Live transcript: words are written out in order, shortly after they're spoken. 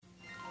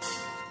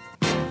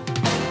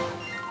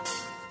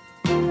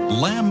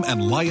Lamb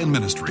and Lion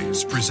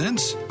Ministries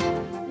presents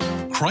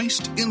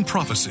Christ in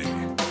Prophecy,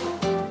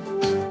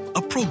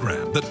 a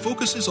program that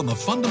focuses on the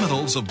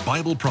fundamentals of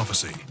Bible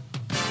prophecy,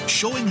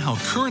 showing how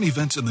current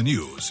events in the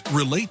news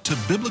relate to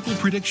biblical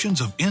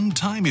predictions of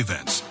end-time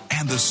events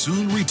and the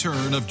soon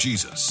return of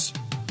Jesus.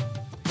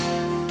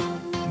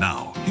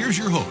 Now, here's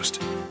your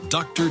host,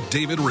 Dr.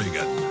 David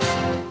Reagan.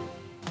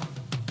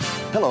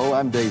 Hello,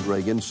 I'm Dave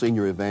Reagan,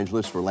 Senior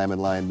Evangelist for Lamb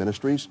and Lion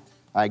Ministries.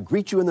 I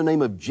greet you in the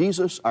name of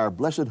Jesus, our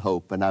blessed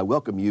hope, and I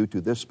welcome you to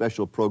this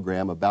special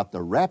program about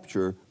the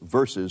rapture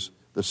versus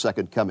the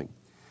second coming.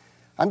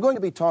 I'm going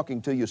to be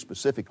talking to you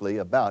specifically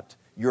about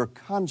your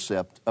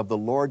concept of the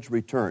Lord's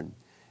return.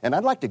 And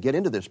I'd like to get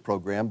into this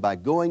program by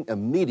going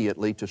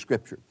immediately to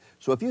Scripture.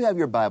 So if you have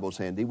your Bibles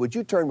handy, would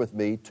you turn with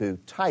me to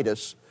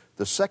Titus,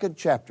 the second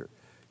chapter.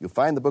 You'll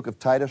find the book of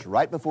Titus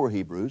right before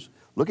Hebrews.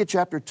 Look at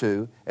chapter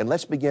 2, and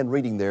let's begin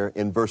reading there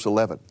in verse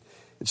 11.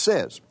 It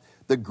says,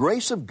 "The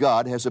grace of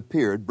God has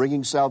appeared,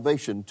 bringing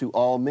salvation to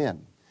all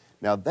men."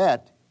 Now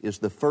that is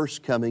the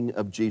first coming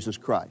of Jesus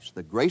Christ.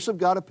 The grace of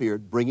God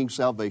appeared, bringing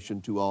salvation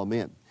to all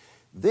men.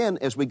 Then,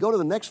 as we go to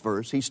the next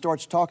verse, he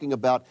starts talking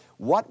about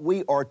what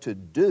we are to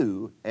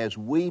do as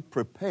we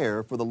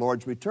prepare for the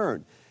Lord's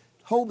return.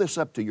 Hold this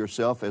up to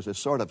yourself as a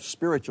sort of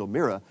spiritual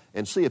mirror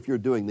and see if you're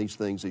doing these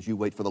things as you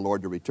wait for the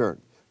Lord to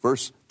return.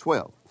 Verse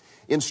 12,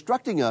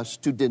 "Instructing us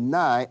to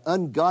deny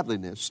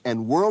ungodliness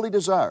and worldly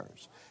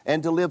desires,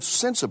 and to live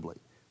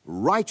sensibly,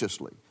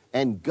 righteously,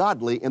 and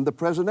godly in the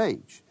present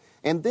age."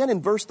 And then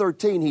in verse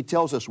 13, he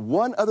tells us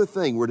one other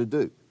thing we're to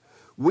do.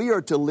 We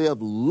are to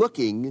live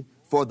looking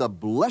for the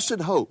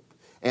blessed hope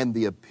and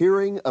the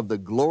appearing of the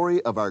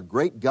glory of our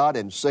great God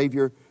and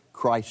Savior,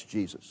 Christ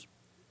Jesus.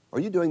 Are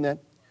you doing that?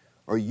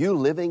 Are you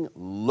living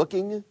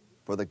looking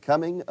for the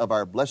coming of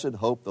our blessed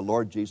hope, the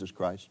Lord Jesus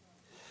Christ?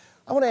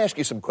 I want to ask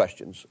you some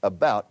questions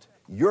about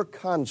your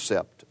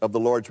concept of the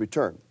Lord's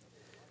return.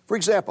 For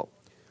example,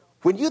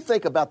 when you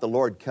think about the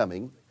Lord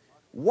coming,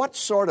 what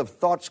sort of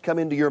thoughts come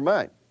into your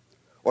mind?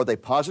 Are they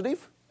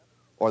positive?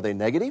 Are they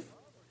negative?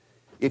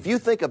 If you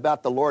think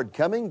about the Lord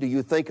coming, do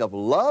you think of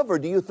love or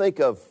do you think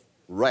of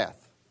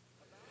wrath?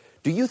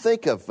 Do you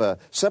think of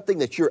something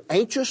that you're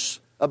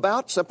anxious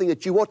about, something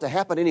that you want to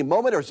happen any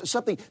moment, or is it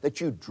something that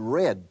you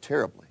dread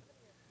terribly?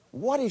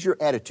 What is your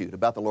attitude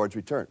about the Lord's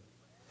return?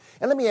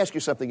 And let me ask you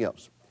something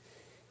else.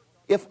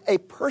 If a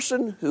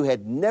person who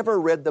had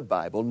never read the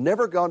Bible,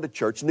 never gone to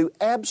church, knew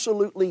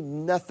absolutely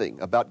nothing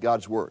about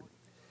God's Word,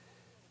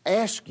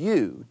 asked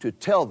you to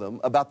tell them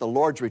about the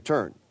Lord's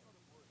return,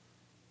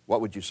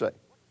 what would you say?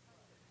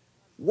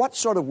 What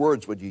sort of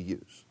words would you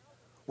use?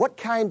 What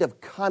kind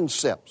of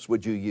concepts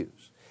would you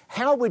use?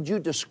 How would you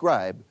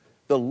describe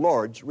the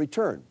Lord's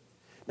return?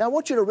 Now, I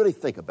want you to really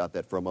think about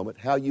that for a moment,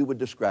 how you would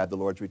describe the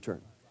Lord's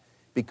return.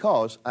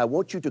 Because I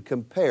want you to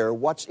compare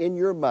what's in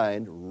your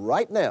mind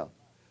right now.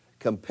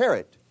 Compare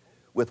it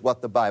with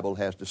what the Bible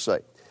has to say.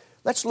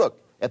 Let's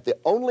look at the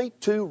only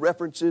two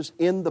references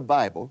in the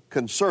Bible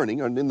concerning,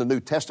 or in the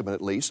New Testament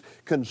at least,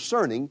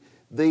 concerning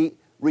the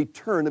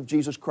return of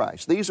Jesus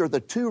Christ. These are the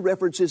two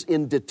references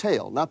in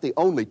detail, not the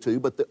only two,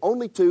 but the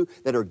only two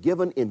that are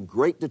given in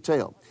great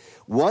detail.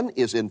 One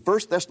is in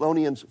 1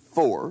 Thessalonians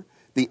 4.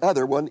 The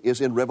other one is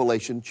in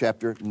Revelation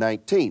chapter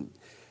 19.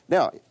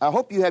 Now, I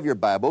hope you have your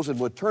Bibles and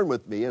will turn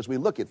with me as we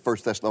look at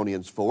 1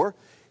 Thessalonians 4.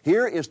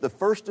 Here is the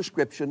first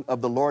description of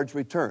the Lord's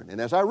return.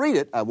 And as I read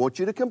it, I want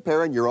you to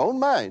compare in your own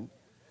mind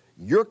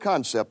your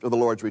concept of the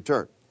Lord's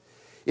return.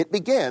 It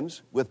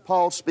begins with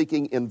Paul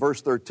speaking in verse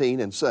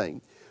 13 and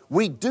saying,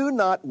 "We do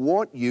not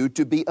want you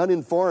to be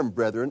uninformed,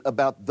 brethren,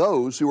 about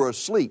those who are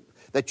asleep,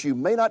 that you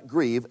may not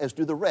grieve as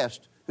do the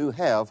rest who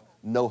have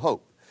no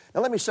hope."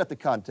 Now let me set the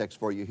context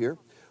for you here.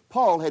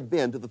 Paul had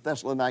been to the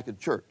Thessalonican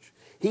church.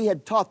 He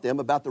had taught them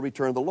about the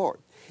return of the Lord.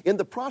 In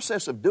the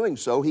process of doing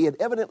so, he had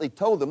evidently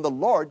told them the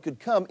Lord could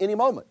come any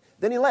moment.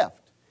 Then he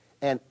left.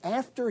 And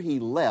after he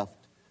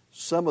left,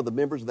 some of the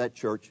members of that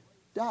church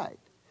died.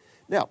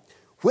 Now,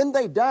 when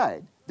they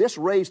died, this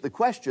raised the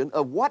question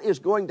of what is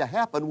going to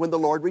happen when the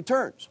Lord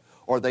returns.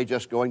 Are they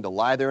just going to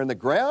lie there in the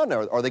ground?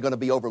 Or are they going to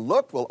be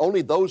overlooked? Will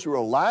only those who are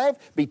alive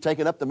be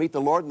taken up to meet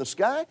the Lord in the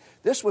sky?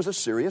 This was a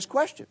serious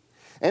question.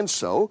 And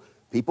so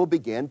people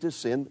began to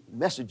send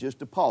messages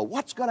to Paul.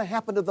 What's going to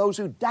happen to those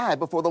who die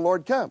before the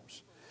Lord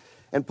comes?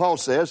 And Paul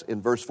says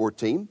in verse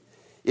 14,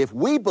 "If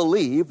we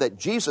believe that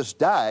Jesus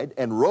died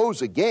and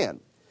rose again,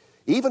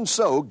 even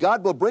so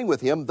God will bring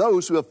with him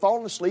those who have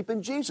fallen asleep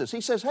in Jesus."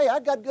 He says, hey,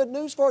 I've got good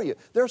news for you.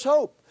 There's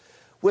hope.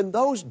 When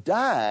those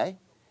die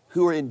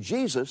who are in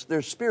Jesus,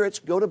 their spirits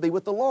go to be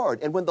with the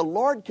Lord. And when the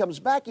Lord comes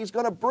back, he's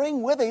going to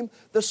bring with him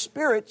the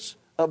spirits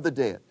of the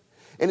dead.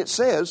 And it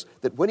says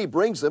that when he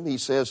brings them, he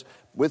says,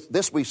 "With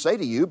this we say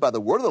to you by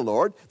the word of the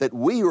Lord, that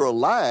we who are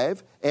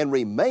alive and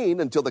remain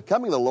until the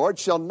coming of the Lord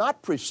shall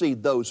not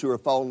precede those who are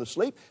fallen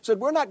asleep." He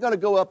said, we're not going to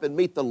go up and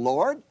meet the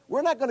Lord.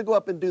 We're not going to go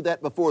up and do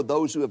that before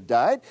those who have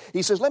died.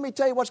 He says, let me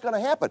tell you what's going to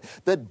happen.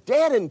 The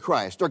dead in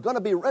Christ are going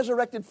to be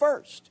resurrected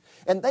first,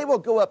 and they will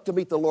go up to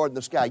meet the Lord in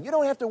the sky. You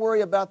don't have to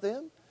worry about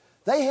them.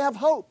 They have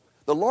hope.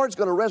 The Lord's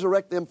going to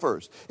resurrect them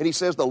first. And he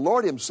says the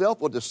Lord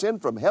himself will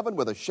descend from heaven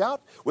with a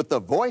shout, with the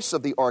voice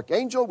of the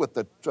archangel, with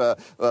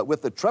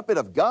the trumpet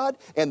of God,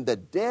 and the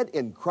dead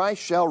in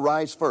Christ shall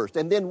rise first.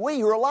 And then we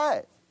who are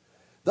alive,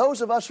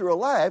 those of us who are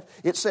alive,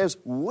 it says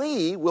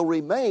we will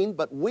remain,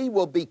 but we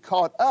will be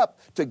caught up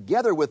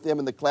together with them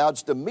in the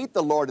clouds to meet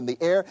the Lord in the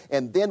air,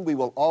 and then we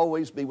will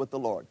always be with the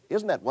Lord.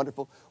 Isn't that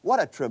wonderful?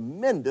 What a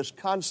tremendous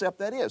concept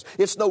that is.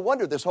 It's no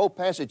wonder this whole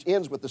passage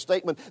ends with the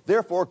statement,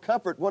 therefore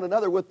comfort one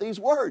another with these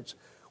words.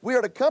 We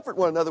are to comfort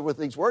one another with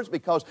these words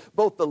because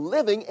both the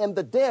living and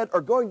the dead are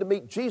going to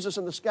meet Jesus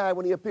in the sky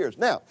when he appears.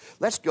 Now,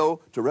 let's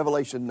go to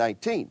Revelation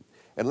 19.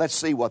 And let's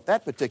see what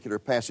that particular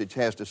passage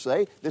has to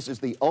say. This is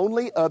the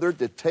only other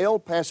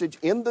detailed passage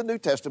in the New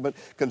Testament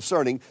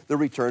concerning the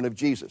return of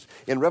Jesus.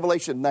 In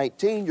Revelation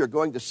 19, you're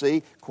going to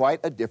see quite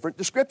a different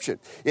description.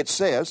 It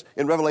says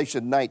in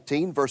Revelation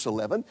 19, verse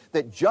 11,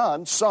 that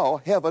John saw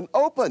heaven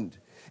opened.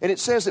 And it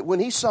says that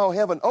when he saw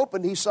heaven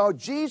opened, he saw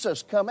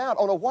Jesus come out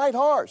on a white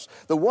horse,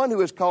 the one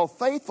who is called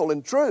Faithful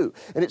and True.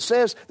 And it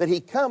says that he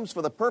comes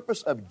for the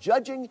purpose of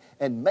judging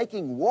and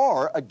making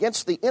war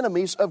against the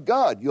enemies of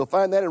God. You'll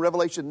find that in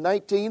Revelation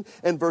 19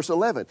 and verse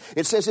 11.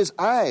 It says his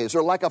eyes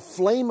are like a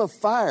flame of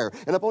fire,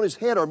 and upon his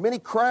head are many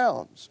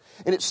crowns.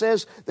 And it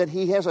says that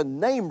he has a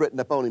name written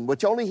upon him,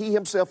 which only he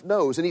himself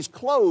knows. And he's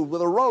clothed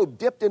with a robe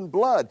dipped in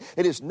blood,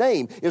 and his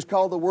name is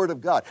called the Word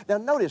of God. Now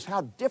notice how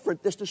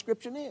different this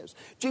description is.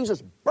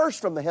 Jesus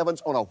burst from the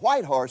heavens on a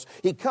white horse.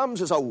 He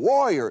comes as a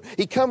warrior.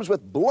 He comes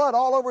with blood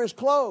all over his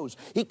clothes.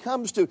 He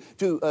comes to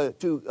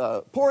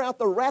pour out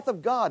the wrath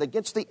of God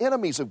against the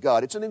enemies of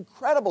God. It's an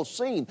incredible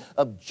scene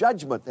of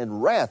judgment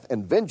and wrath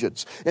and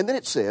vengeance. And then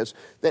it says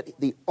that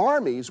the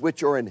armies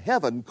which are in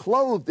heaven,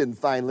 clothed in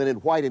fine linen,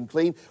 white and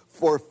clean,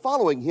 for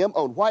following him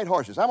on white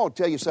horses. I'm going to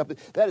tell you something.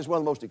 That is one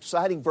of the most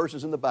exciting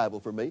verses in the Bible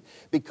for me,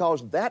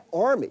 because that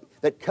army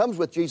that comes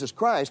with Jesus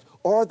Christ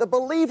are the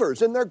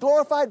believers in their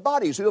glorified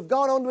bodies who have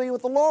gone on to be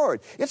with the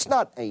Lord. It's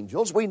not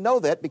angels. We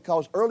know that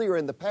because earlier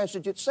in the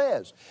passage it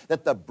says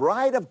that the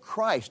bride of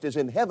Christ is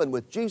in heaven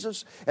with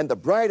Jesus, and the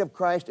bride of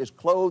Christ is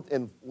clothed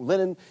in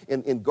linen,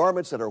 in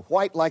garments that are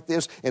white like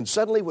this. And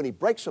suddenly when he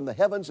breaks from the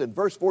heavens in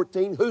verse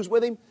 14, who's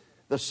with him?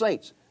 The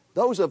saints.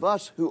 Those of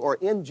us who are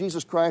in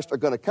Jesus Christ are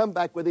going to come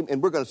back with him,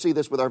 and we're going to see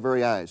this with our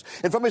very eyes.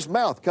 And from his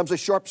mouth comes a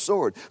sharp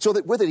sword, so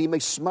that with it he may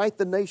smite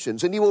the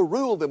nations, and he will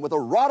rule them with a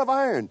rod of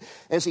iron,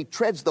 as he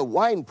treads the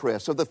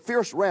winepress of the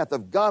fierce wrath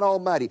of God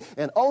Almighty.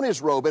 And on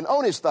his robe and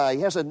on his thigh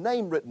he has a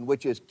name written,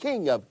 which is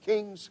King of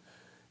Kings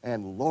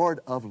and Lord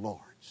of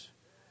Lords.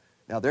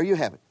 Now there you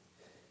have it.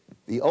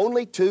 The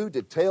only two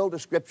detailed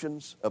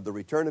descriptions of the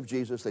return of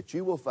Jesus that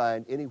you will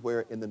find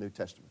anywhere in the New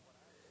Testament.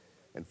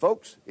 And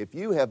folks, if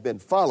you have been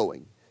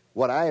following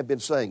what I have been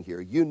saying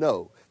here, you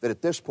know that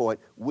at this point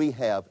we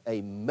have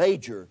a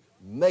major,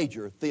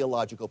 major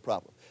theological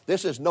problem.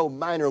 This is no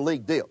minor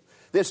league deal.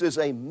 This is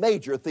a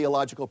major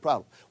theological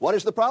problem. What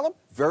is the problem?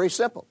 Very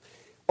simple.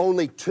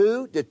 Only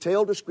two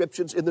detailed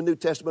descriptions in the New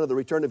Testament of the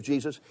return of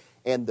Jesus,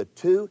 and the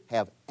two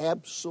have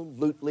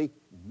absolutely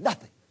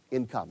nothing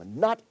in common.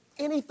 Not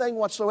anything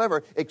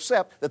whatsoever,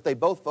 except that they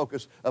both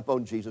focus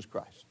upon Jesus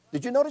Christ.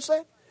 Did you notice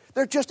that?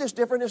 They're just as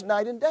different as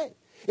night and day.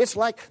 It's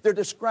like they're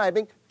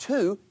describing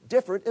two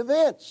different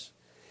events.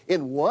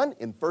 In one,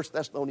 in 1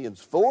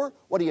 Thessalonians 4,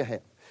 what do you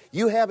have?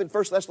 You have in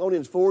 1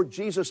 Thessalonians 4,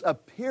 Jesus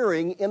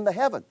appearing in the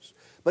heavens.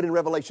 But in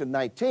Revelation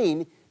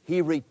 19,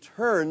 he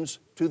returns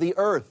to the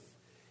earth.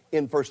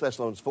 In 1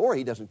 Thessalonians 4,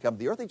 he doesn't come to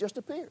the earth, he just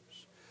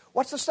appears.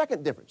 What's the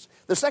second difference?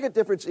 The second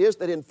difference is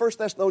that in 1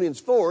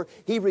 Thessalonians 4,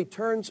 he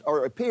returns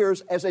or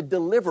appears as a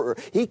deliverer.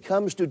 He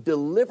comes to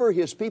deliver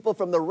his people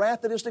from the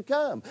wrath that is to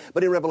come.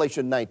 But in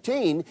Revelation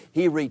 19,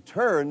 he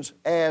returns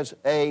as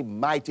a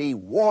mighty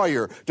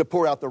warrior to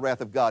pour out the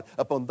wrath of God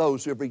upon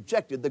those who have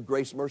rejected the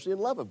grace, mercy,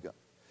 and love of God.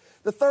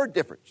 The third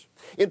difference,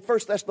 in 1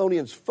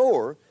 Thessalonians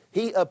 4,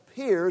 he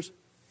appears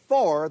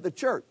for the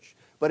church.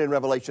 But in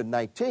Revelation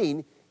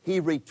 19, he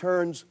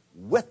returns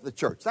with the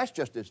church. That's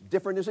just as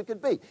different as it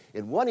could be.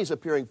 In one, he's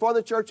appearing for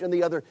the church. In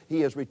the other,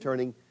 he is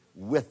returning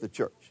with the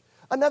church.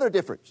 Another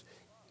difference,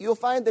 you'll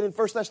find that in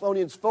 1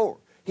 Thessalonians 4,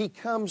 he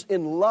comes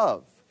in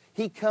love.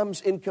 He comes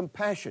in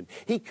compassion.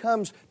 He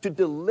comes to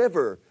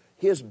deliver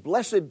his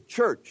blessed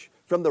church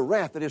from the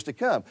wrath that is to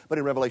come. But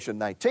in Revelation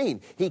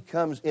 19, he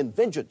comes in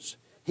vengeance.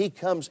 He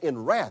comes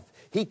in wrath.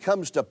 He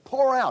comes to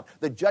pour out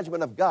the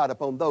judgment of God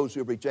upon those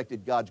who have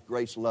rejected God's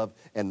grace, love,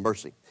 and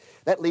mercy.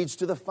 That leads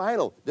to the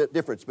final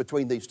difference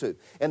between these two.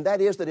 And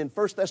that is that in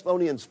 1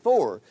 Thessalonians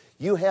 4,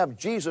 you have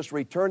Jesus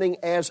returning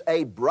as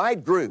a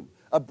bridegroom.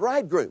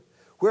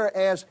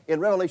 Whereas in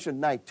Revelation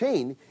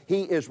 19,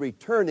 he is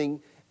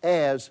returning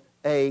as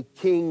a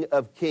King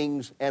of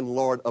Kings and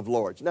Lord of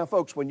Lords. Now,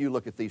 folks, when you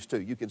look at these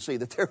two, you can see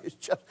that there is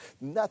just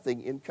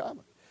nothing in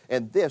common.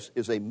 And this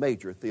is a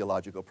major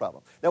theological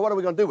problem. Now, what are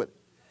we going to do with it?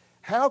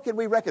 How can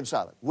we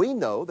reconcile it? We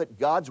know that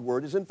God's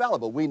Word is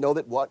infallible. We know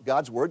that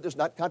God's Word does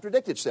not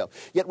contradict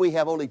itself. Yet we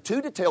have only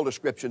two detailed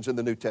descriptions in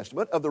the New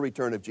Testament of the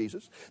return of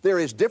Jesus. They're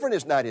as different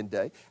as night and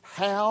day.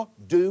 How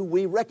do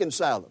we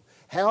reconcile them?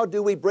 How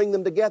do we bring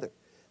them together?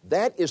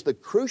 That is the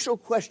crucial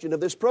question of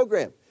this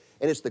program.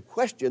 And it's the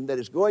question that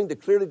is going to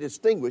clearly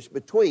distinguish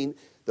between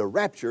the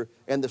rapture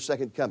and the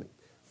second coming.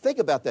 Think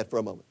about that for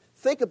a moment.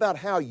 Think about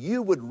how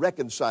you would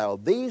reconcile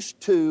these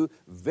two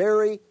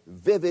very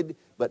vivid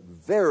but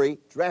very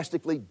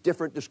drastically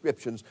different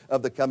descriptions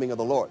of the coming of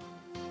the Lord.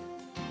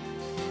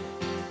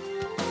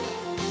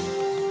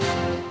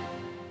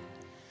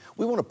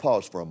 We want to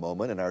pause for a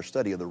moment in our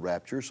study of the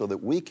rapture so that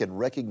we can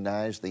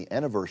recognize the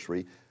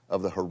anniversary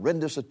of the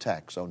horrendous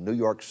attacks on New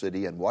York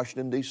City and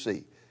Washington,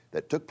 D.C.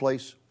 that took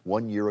place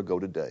 1 year ago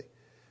today.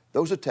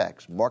 Those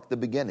attacks marked the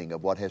beginning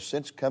of what has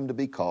since come to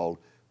be called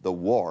the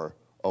War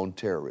on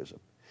Terrorism.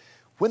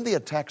 When the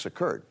attacks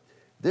occurred,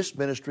 this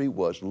ministry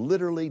was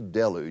literally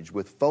deluged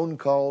with phone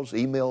calls,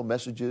 email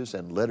messages,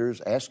 and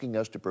letters asking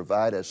us to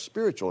provide a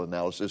spiritual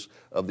analysis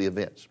of the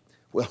events.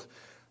 Well,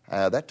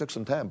 that took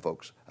some time,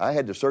 folks. I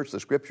had to search the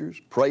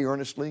Scriptures, pray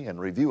earnestly, and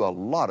review a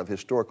lot of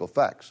historical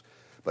facts.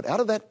 But out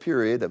of that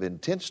period of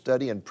intense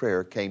study and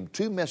prayer came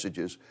two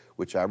messages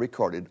which I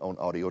recorded on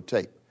audio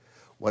tape.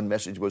 One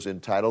message was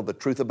entitled The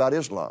Truth About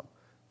Islam.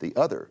 The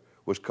other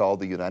was called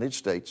The United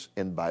States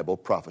in Bible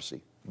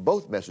Prophecy.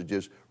 Both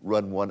messages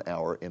run 1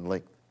 hour in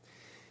length.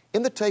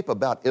 In the tape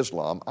about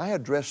Islam, I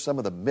addressed some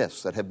of the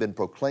myths that have been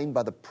proclaimed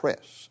by the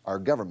press, our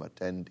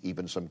government, and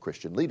even some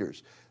Christian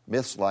leaders.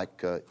 Myths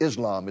like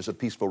Islam is a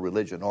peaceful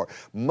religion, or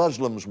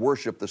Muslims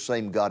worship the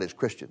same God as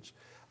Christians.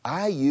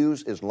 I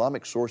use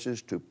Islamic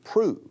sources to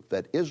prove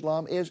that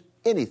Islam is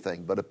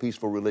anything but a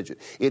peaceful religion.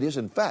 It is,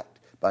 in fact,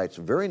 by its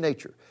very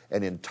nature,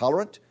 an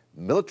intolerant,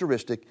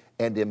 militaristic,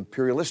 and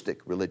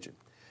imperialistic religion.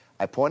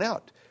 I point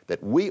out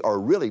that we are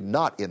really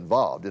not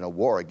involved in a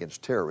war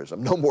against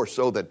terrorism, no more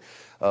so than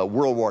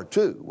World War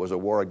II was a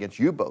war against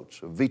U-boats,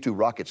 V-2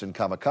 rockets, and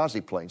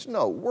kamikaze planes.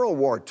 No, World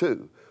War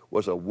II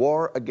was a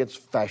war against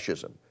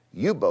fascism.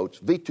 U-boats,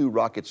 V-2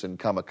 rockets, and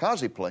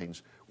kamikaze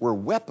planes were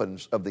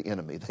weapons of the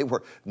enemy. They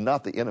were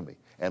not the enemy.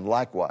 And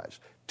likewise,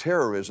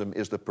 terrorism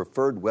is the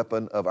preferred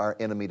weapon of our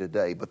enemy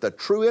today. But the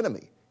true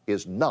enemy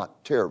is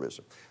not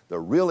terrorism. The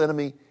real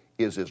enemy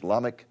is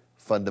Islamic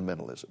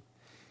fundamentalism.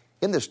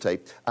 In this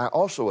tape, I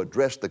also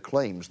addressed the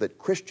claims that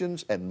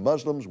Christians and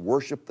Muslims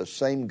worship the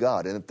same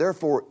God, and that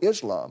therefore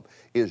Islam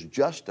is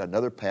just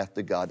another path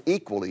to God,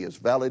 equally as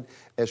valid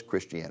as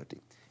Christianity.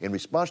 In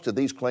response to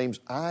these claims,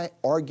 I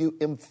argue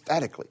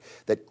emphatically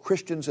that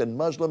Christians and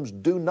Muslims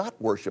do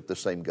not worship the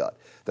same God.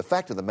 The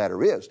fact of the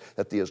matter is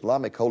that the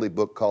Islamic holy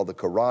book called the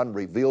Quran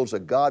reveals a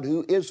God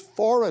who is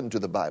foreign to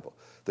the Bible.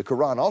 The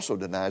Quran also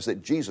denies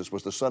that Jesus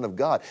was the Son of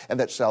God and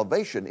that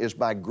salvation is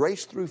by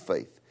grace through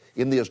faith.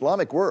 In the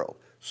Islamic world,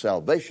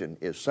 salvation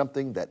is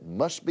something that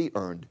must be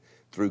earned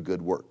through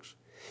good works.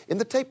 In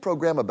the tape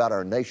program about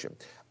our nation,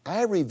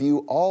 I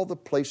review all the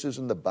places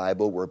in the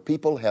Bible where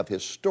people have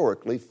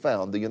historically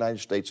found the United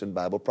States in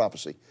Bible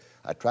prophecy.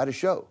 I try to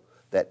show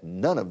that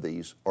none of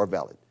these are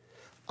valid.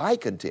 I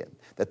contend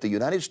that the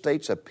United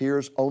States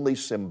appears only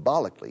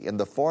symbolically in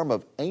the form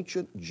of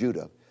ancient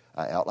Judah.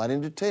 I outline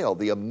in detail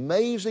the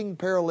amazing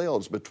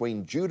parallels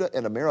between Judah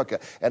and America,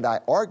 and I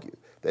argue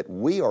that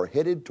we are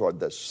headed toward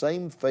the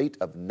same fate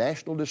of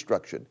national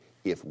destruction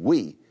if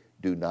we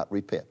do not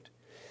repent.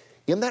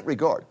 In that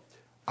regard,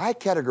 I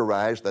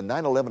categorize the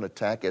 9/11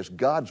 attack as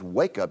God's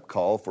wake-up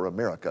call for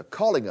America,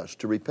 calling us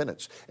to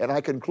repentance. And I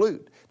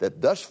conclude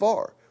that thus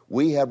far,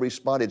 we have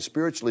responded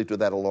spiritually to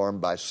that alarm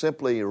by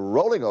simply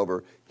rolling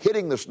over,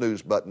 hitting the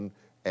snooze button,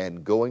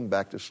 and going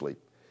back to sleep.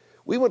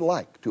 We would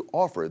like to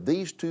offer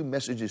these two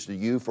messages to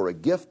you for a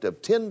gift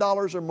of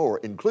 $10 or more,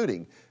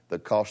 including the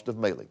cost of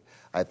mailing.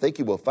 I think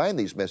you will find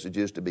these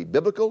messages to be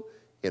biblical,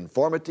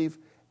 informative,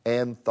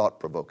 and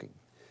thought-provoking.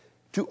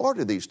 To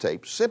order these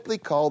tapes, simply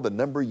call the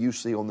number you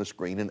see on the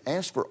screen and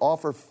ask for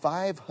offer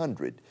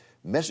 500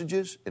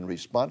 messages in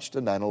response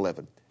to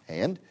 9/11.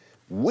 And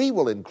we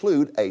will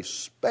include a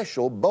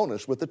special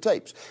bonus with the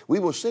tapes. We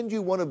will send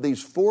you one of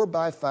these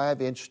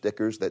 4x5-inch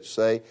stickers that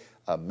say,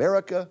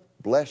 "America,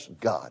 bless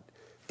God."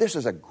 This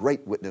is a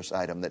great witness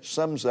item that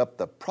sums up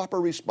the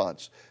proper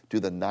response to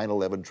the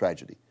 9/11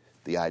 tragedy.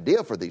 The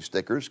idea for these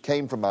stickers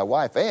came from my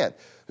wife, Ann,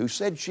 who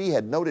said she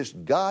had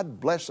noticed "God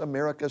Bless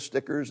America"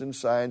 stickers and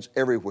signs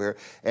everywhere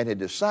and had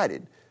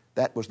decided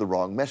that was the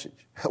wrong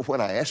message.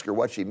 When I asked her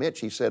what she meant,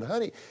 she said,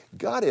 "Honey,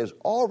 God has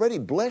already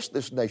blessed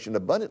this nation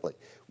abundantly.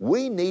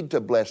 We need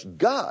to bless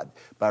God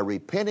by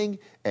repenting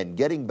and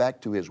getting back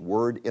to His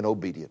Word in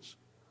obedience."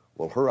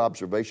 Well, her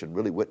observation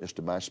really witnessed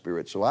to my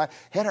spirit, so I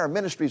had our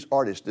ministry's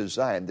artist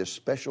design this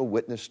special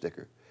witness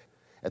sticker.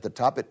 At the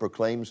top it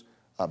proclaims,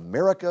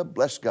 "America,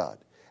 bless God."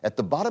 At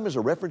the bottom is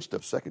a reference to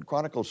 2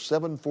 Chronicles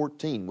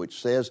 7:14,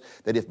 which says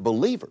that if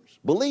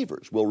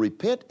believers will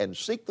repent and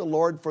seek the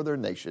Lord for their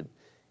nation,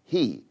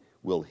 He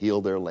will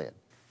heal their land.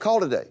 Call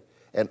today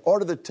and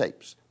order the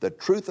tapes, The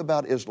Truth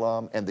About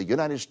Islam and the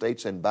United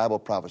States in Bible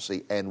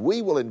Prophecy, and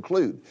we will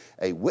include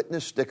a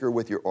witness sticker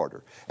with your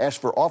order.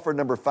 Ask for offer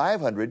number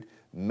 500,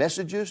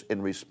 Messages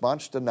in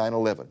Response to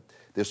 9/11.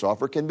 This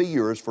offer can be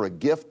yours for a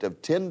gift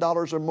of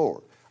 $10 or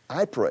more.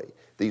 I pray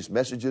these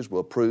messages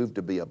will prove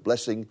to be a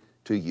blessing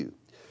to you.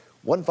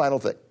 One final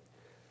thing.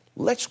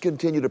 let's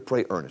continue to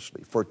pray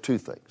earnestly for two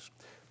things.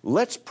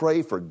 Let's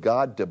pray for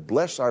God to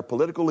bless our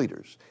political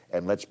leaders,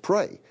 and let's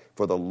pray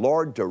for the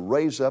Lord to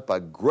raise up a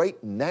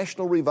great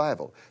national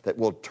revival that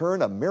will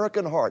turn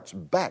American hearts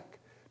back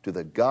to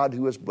the God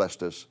who has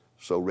blessed us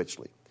so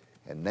richly.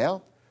 And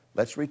now,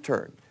 let's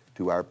return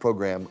to our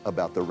program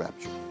about the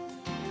rapture.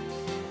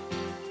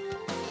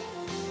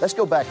 Let's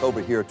go back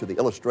over here to the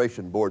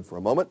illustration board for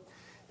a moment,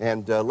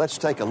 and let's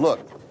take a look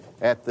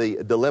at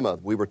the dilemma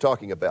we were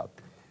talking about.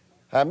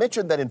 I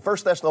mentioned that in 1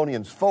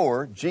 Thessalonians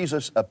 4,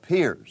 Jesus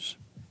appears,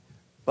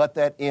 but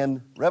that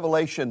in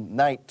Revelation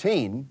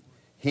 19,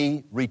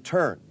 he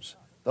returns.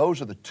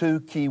 Those are the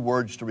two key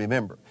words to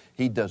remember.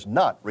 He does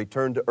not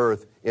return to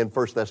earth in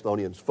 1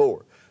 Thessalonians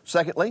 4.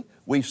 Secondly,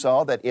 we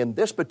saw that in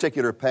this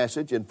particular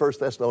passage in 1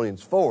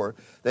 Thessalonians 4,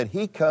 that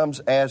he comes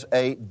as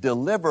a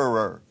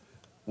deliverer,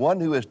 one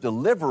who is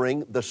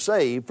delivering the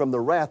saved from the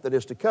wrath that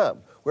is to come.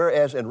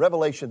 Whereas in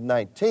Revelation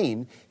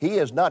 19, he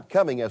is not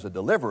coming as a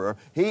deliverer,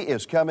 he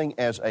is coming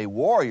as a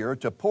warrior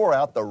to pour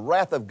out the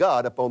wrath of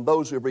God upon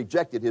those who have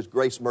rejected his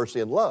grace, mercy,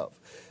 and love.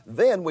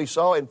 Then we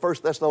saw in 1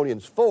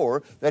 Thessalonians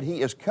 4 that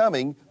he is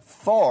coming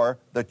for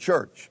the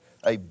church.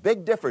 A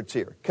big difference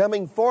here,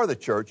 coming for the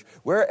church,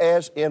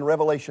 whereas in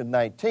Revelation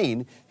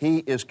 19, he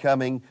is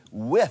coming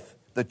with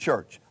the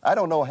church. I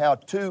don't know how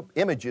two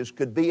images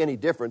could be any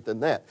different than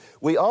that.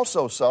 We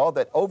also saw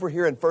that over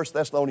here in 1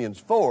 Thessalonians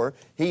 4,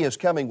 he is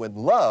coming with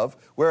love,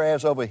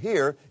 whereas over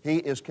here, he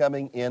is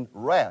coming in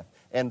wrath.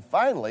 And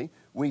finally,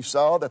 we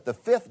saw that the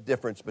fifth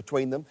difference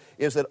between them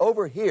is that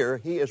over here,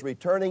 he is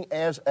returning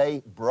as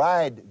a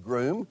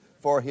bridegroom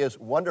for his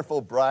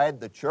wonderful bride,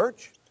 the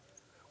church,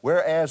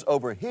 whereas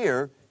over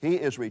here, he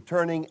is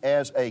returning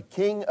as a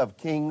King of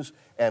kings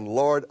and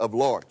Lord of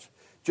lords.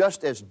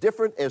 Just as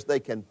different as they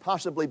can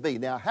possibly be.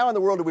 Now, how in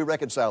the world do we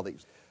reconcile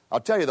these?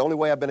 I'll tell you the only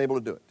way I've been able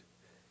to do it.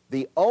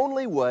 The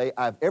only way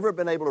I've ever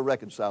been able to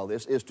reconcile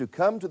this is to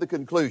come to the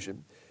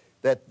conclusion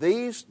that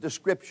these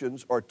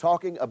descriptions are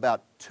talking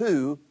about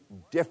two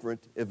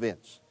different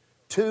events.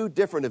 Two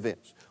different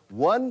events.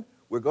 One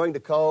we're going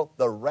to call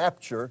the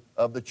rapture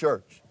of the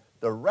church.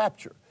 The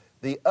rapture.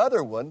 The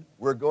other one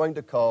we're going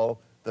to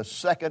call the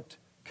second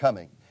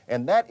coming.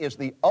 And that is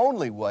the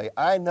only way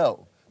I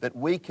know that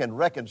we can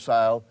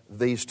reconcile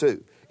these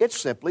two. It's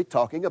simply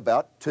talking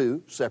about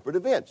two separate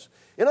events.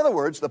 In other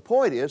words, the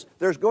point is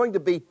there's going to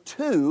be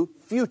two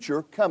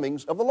future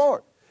comings of the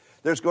Lord.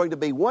 There's going to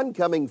be one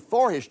coming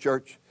for his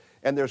church,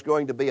 and there's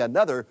going to be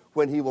another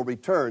when he will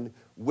return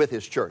with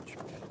his church.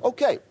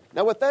 Okay,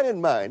 now with that in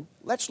mind,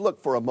 let's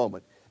look for a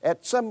moment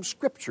at some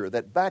scripture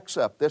that backs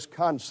up this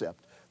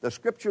concept. The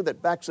scripture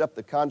that backs up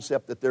the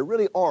concept that there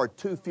really are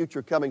two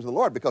future comings of the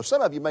Lord. Because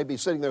some of you may be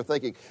sitting there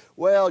thinking,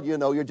 well, you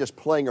know, you're just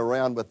playing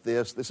around with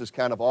this. This is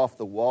kind of off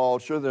the wall.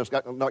 Sure, there's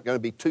not going to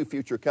be two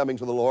future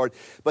comings of the Lord.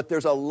 But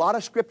there's a lot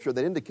of scripture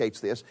that indicates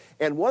this.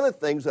 And one of the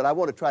things that I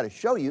want to try to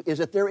show you is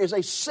that there is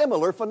a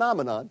similar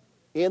phenomenon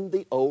in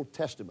the Old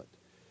Testament.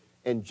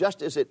 And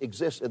just as it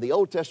exists in the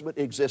Old Testament,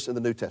 it exists in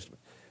the New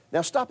Testament.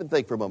 Now stop and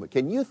think for a moment.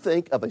 Can you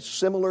think of a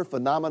similar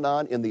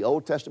phenomenon in the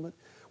Old Testament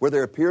where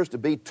there appears to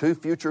be two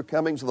future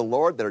comings of the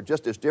Lord that are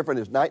just as different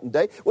as night and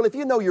day? Well, if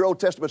you know your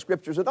Old Testament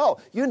scriptures at all,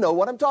 you know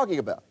what I'm talking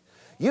about.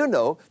 You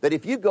know that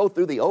if you go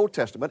through the Old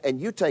Testament and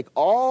you take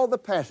all the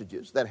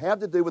passages that have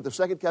to do with the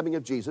second coming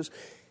of Jesus,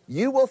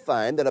 you will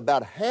find that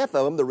about half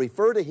of them that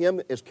refer to him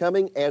as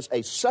coming as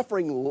a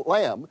suffering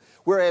lamb,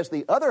 whereas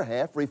the other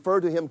half refer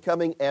to him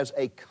coming as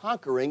a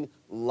conquering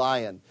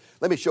lion.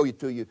 Let me show you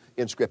to you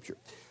in Scripture.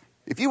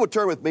 If you would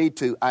turn with me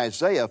to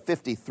Isaiah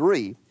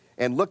 53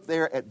 and look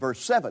there at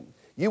verse 7,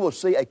 you will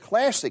see a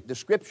classic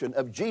description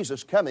of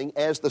Jesus coming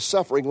as the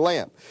suffering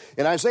lamb.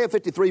 In Isaiah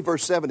 53,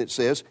 verse 7, it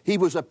says, "He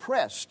was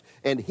oppressed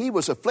and he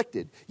was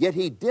afflicted, yet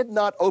he did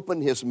not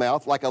open his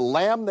mouth. Like a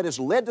lamb that is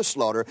led to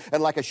slaughter,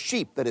 and like a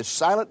sheep that is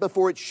silent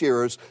before its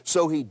shearers,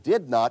 so he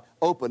did not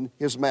open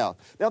his mouth."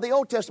 Now, the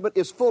Old Testament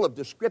is full of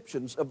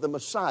descriptions of the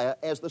Messiah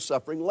as the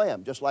suffering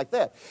lamb, just like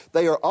that.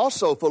 They are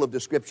also full of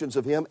descriptions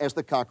of him as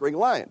the conquering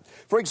lion.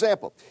 For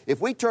example, if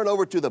we turn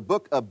over to the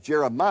book of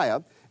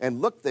Jeremiah, and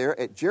look there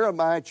at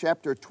Jeremiah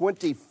chapter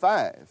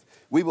 25,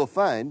 we will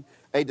find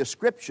a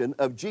description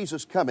of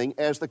Jesus coming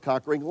as the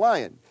conquering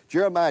lion.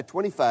 Jeremiah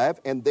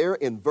 25, and there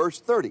in verse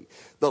 30,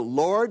 "The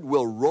Lord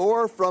will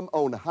roar from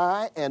on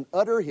high and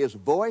utter his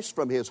voice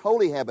from his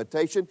holy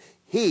habitation.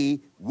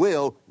 He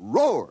will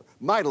roar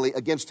mightily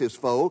against his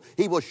foe.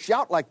 He will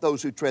shout like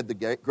those who tread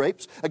the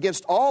grapes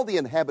against all the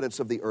inhabitants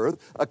of the earth.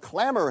 A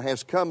clamor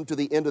has come to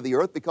the end of the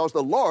earth because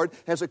the Lord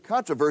has a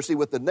controversy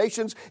with the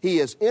nations. He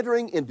is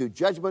entering into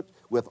judgment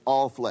with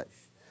all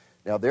flesh."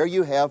 Now, there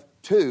you have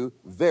two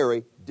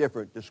very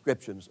different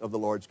descriptions of the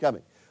Lord's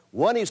coming.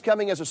 One, he's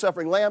coming as a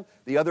suffering lamb.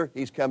 The other,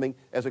 he's coming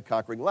as a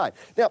conquering lion.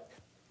 Now,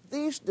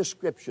 these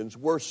descriptions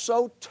were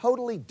so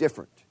totally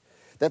different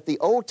that the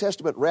Old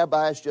Testament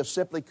rabbis just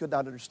simply could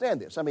not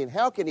understand this. I mean,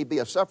 how can he be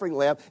a suffering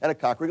lamb and a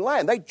conquering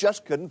lion? They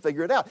just couldn't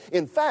figure it out.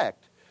 In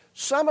fact,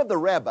 some of the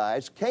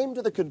rabbis came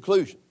to the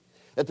conclusion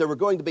that there were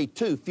going to be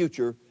two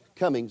future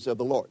comings of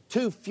the Lord,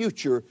 two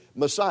future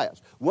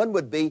Messiahs. One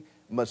would be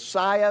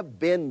Messiah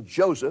ben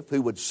Joseph,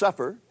 who would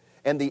suffer,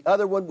 and the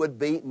other one would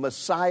be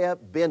Messiah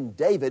ben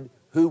David,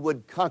 who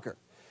would conquer.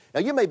 Now,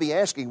 you may be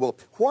asking, well,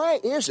 why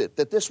is it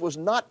that this was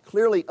not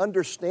clearly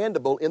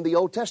understandable in the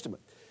Old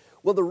Testament?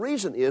 Well, the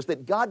reason is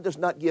that God does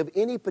not give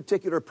any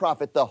particular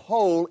prophet the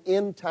whole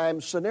end-time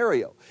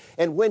scenario.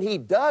 And when He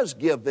does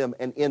give them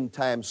an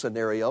end-time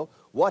scenario,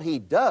 what He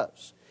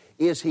does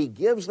is He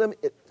gives them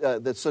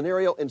the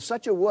scenario in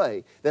such a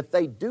way that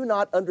they do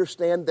not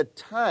understand the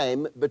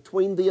time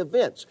between the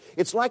events.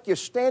 It's like you're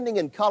standing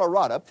in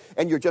Colorado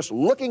and you're just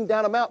looking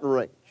down a mountain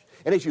range.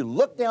 And as you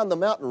look down the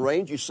mountain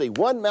range, you see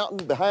one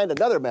mountain behind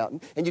another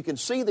mountain, and you can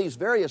see these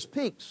various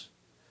peaks,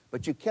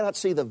 but you cannot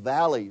see the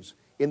valleys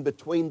in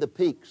between the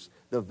peaks.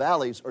 The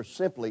valleys are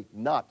simply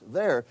not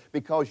there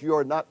because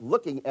you're not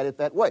looking at it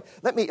that way.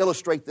 Let me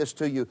illustrate this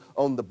to you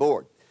on the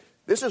board.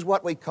 This is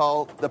what we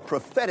call the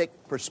prophetic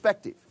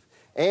perspective,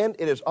 and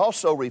it is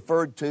also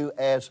referred to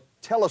as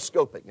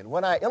telescoping. And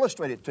when I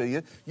illustrate it to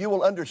you, you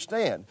will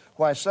understand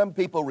why some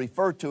people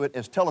refer to it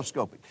as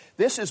telescoping.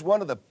 This is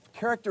one of the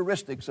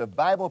characteristics of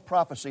Bible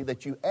prophecy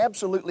that you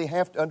absolutely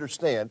have to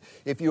understand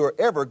if you are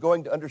ever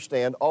going to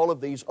understand all of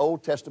these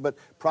Old Testament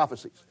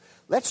prophecies.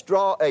 Let's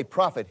draw a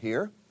prophet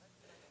here,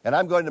 and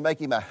I'm going to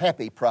make him a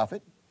happy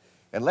prophet.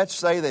 And let's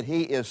say that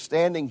he is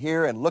standing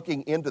here and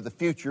looking into the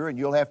future, and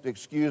you'll have to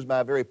excuse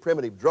my very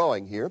primitive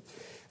drawing here.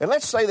 And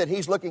let's say that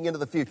he's looking into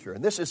the future,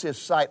 and this is his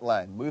sight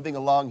line, moving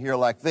along here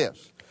like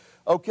this.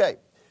 Okay,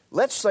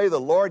 let's say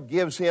the Lord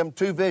gives him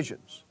two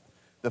visions.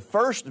 The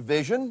first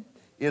vision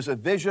is a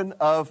vision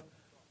of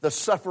the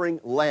suffering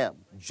Lamb,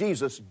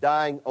 Jesus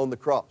dying on the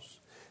cross.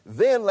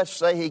 Then let's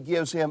say He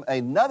gives him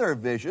another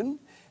vision,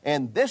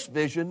 and this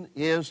vision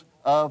is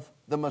of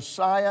the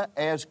Messiah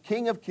as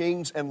King of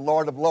Kings and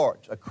Lord of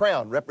Lords, a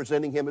crown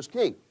representing Him as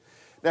King.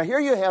 Now here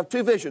you have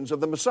two visions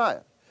of the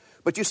Messiah.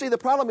 But you see, the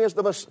problem is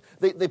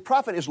the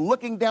prophet is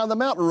looking down the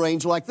mountain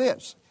range like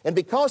this. And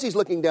because he's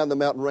looking down the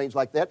mountain range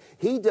like that,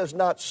 he does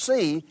not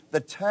see the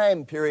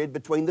time period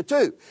between the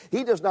two.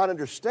 He does not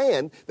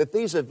understand that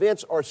these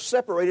events are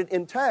separated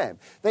in time.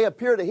 They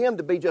appear to him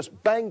to be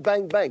just bang,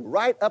 bang, bang,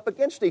 right up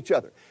against each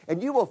other.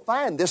 And you will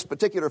find this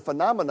particular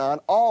phenomenon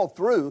all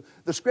through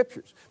the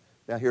Scriptures.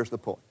 Now here's the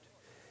point.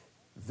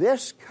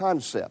 This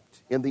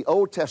concept in the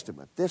Old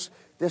Testament,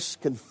 this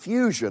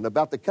confusion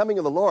about the coming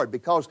of the Lord,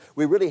 because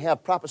we really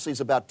have prophecies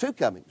about two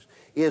comings,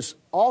 is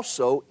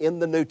also in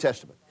the New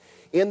Testament.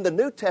 In the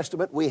New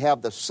Testament, we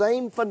have the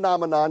same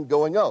phenomenon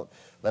going on.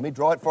 Let me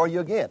draw it for you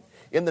again.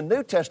 In the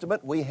New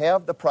Testament, we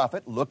have the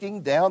prophet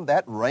looking down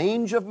that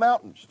range of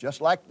mountains,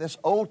 just like this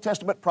Old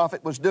Testament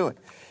prophet was doing.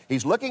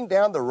 He's looking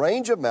down the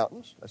range of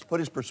mountains. Let's put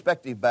his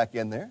perspective back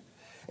in there.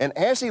 And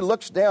as he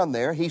looks down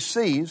there, he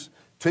sees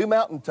two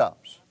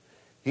mountaintops.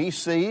 He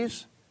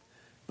sees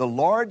the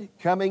Lord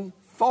coming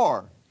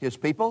for His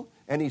people,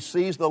 and he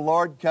sees the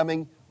Lord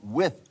coming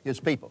with His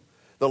people.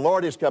 The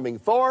Lord is coming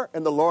for,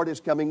 and the Lord is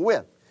coming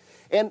with.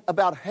 And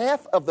about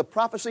half of the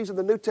prophecies in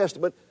the New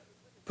Testament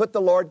put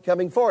the Lord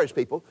coming for His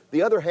people,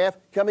 the other half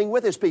coming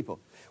with His people.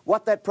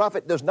 What that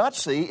prophet does not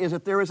see is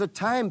that there is a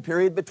time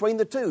period between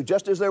the two,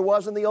 just as there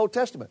was in the Old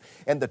Testament.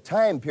 And the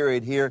time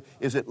period here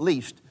is at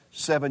least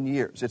 7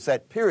 years. It's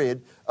that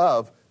period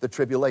of the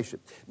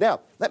tribulation. Now,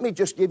 let me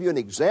just give you an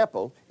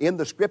example in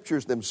the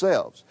Scriptures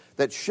themselves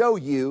that show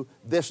you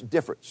this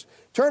difference.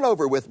 Turn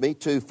over with me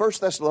to 1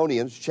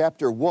 Thessalonians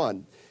chapter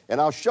 1, and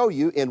I'll show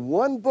you in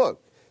one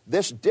book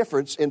this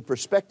difference in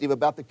perspective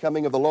about the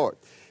coming of the Lord.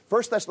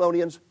 1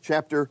 Thessalonians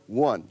chapter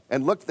 1,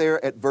 and look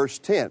there at verse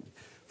 10.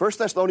 1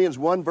 Thessalonians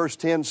 1 verse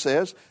 10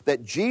 says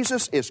that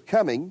Jesus is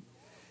coming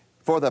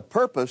for the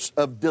purpose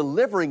of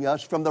delivering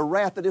us from the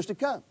wrath that is to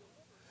come.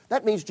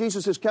 That means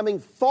Jesus is coming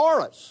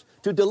for us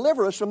to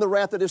deliver us from the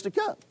wrath that is to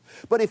come.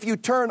 But if you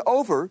turn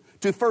over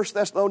to 1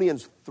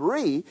 Thessalonians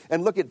 3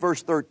 and look at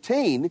verse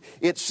 13,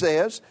 it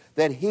says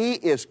that He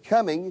is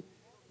coming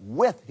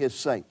with His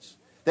saints.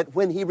 That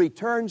when He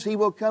returns, He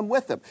will come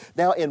with them.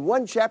 Now, in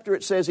one chapter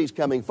it says He's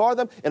coming for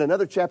them. In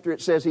another chapter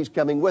it says He's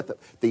coming with them.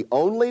 The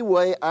only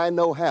way I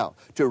know how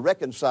to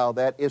reconcile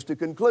that is to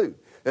conclude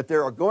that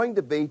there are going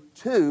to be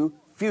two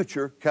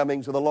future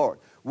comings of the Lord.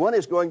 One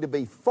is going to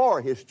be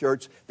for His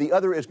church. The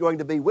other is going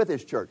to be with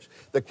His church.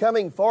 The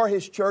coming for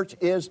His church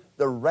is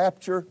the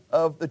rapture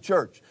of the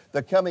church.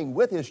 The coming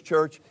with His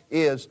church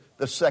is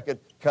the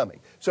second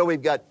coming. So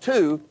we've got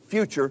two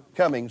future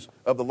comings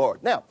of the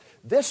Lord. Now,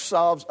 this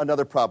solves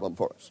another problem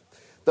for us.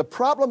 The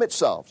problem it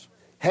solves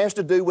has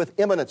to do with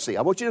imminency.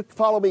 I want you to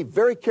follow me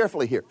very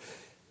carefully here.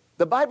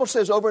 The Bible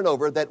says over and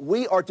over that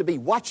we are to be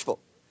watchful,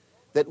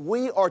 that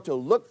we are to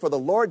look for the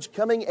Lord's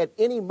coming at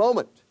any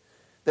moment,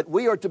 that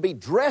we are to be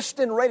dressed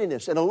in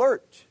readiness and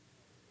alert.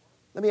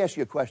 Let me ask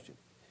you a question.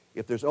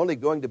 If there's only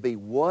going to be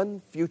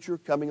one future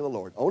coming of the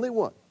Lord, only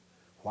one,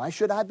 why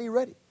should I be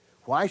ready?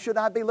 Why should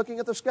I be looking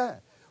at the sky?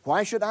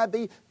 Why should I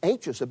be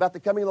anxious about the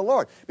coming of the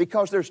Lord?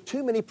 Because there's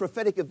too many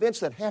prophetic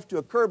events that have to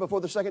occur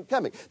before the second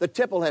coming. The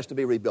temple has to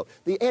be rebuilt.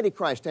 The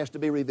Antichrist has to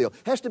be revealed.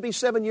 Has to be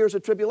 7 years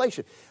of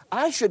tribulation.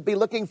 I should be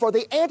looking for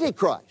the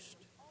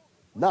Antichrist,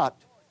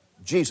 not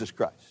Jesus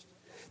Christ.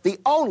 The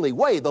only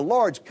way the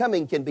Lord's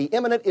coming can be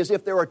imminent is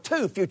if there are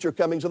two future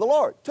comings of the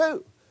Lord.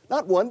 Two.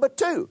 Not one, but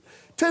two.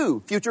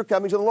 Two future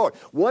comings of the Lord.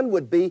 One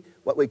would be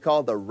what we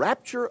call the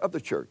rapture of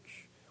the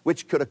church,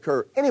 which could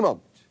occur any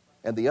moment.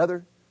 And the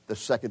other, the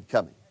second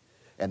coming.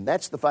 And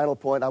that's the final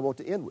point I want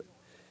to end with.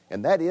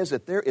 And that is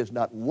that there is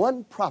not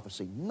one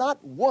prophecy,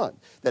 not one,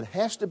 that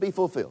has to be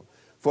fulfilled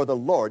for the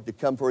Lord to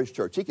come for His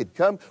church. He could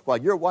come while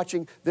you're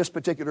watching this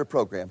particular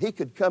program. He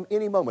could come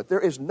any moment. There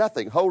is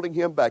nothing holding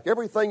Him back.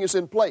 Everything is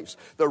in place.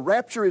 The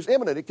rapture is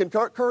imminent. It can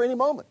occur any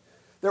moment.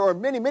 There are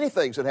many, many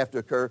things that have to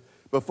occur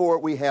before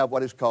we have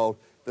what is called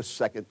the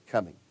second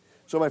coming.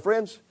 So, my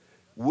friends,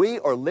 we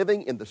are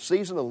living in the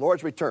season of the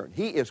Lord's return.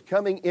 He is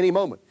coming any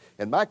moment.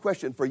 And my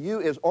question for you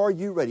is, are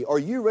you ready? Are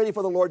you ready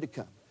for the Lord to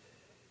come?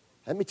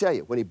 Let me tell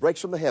you, when He breaks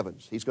from the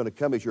heavens, He's going to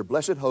come as your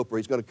blessed hope or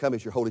He's going to come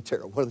as your holy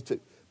terror. One of the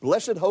two.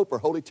 Blessed hope or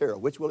holy terror,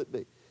 which will it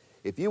be?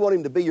 If you want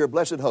Him to be your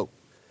blessed hope,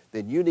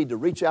 then you need to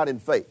reach out in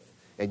faith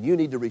and you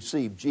need to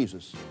receive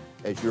Jesus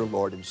as your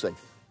Lord and Savior.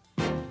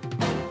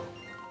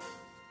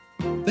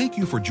 Thank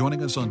you for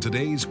joining us on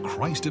today's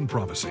Christ in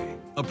Prophecy,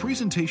 a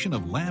presentation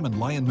of Lamb and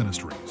Lion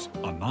Ministries,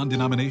 a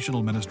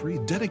non-denominational ministry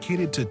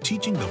dedicated to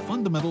teaching the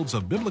fundamentals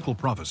of biblical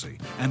prophecy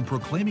and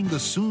proclaiming the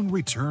soon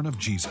return of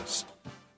Jesus.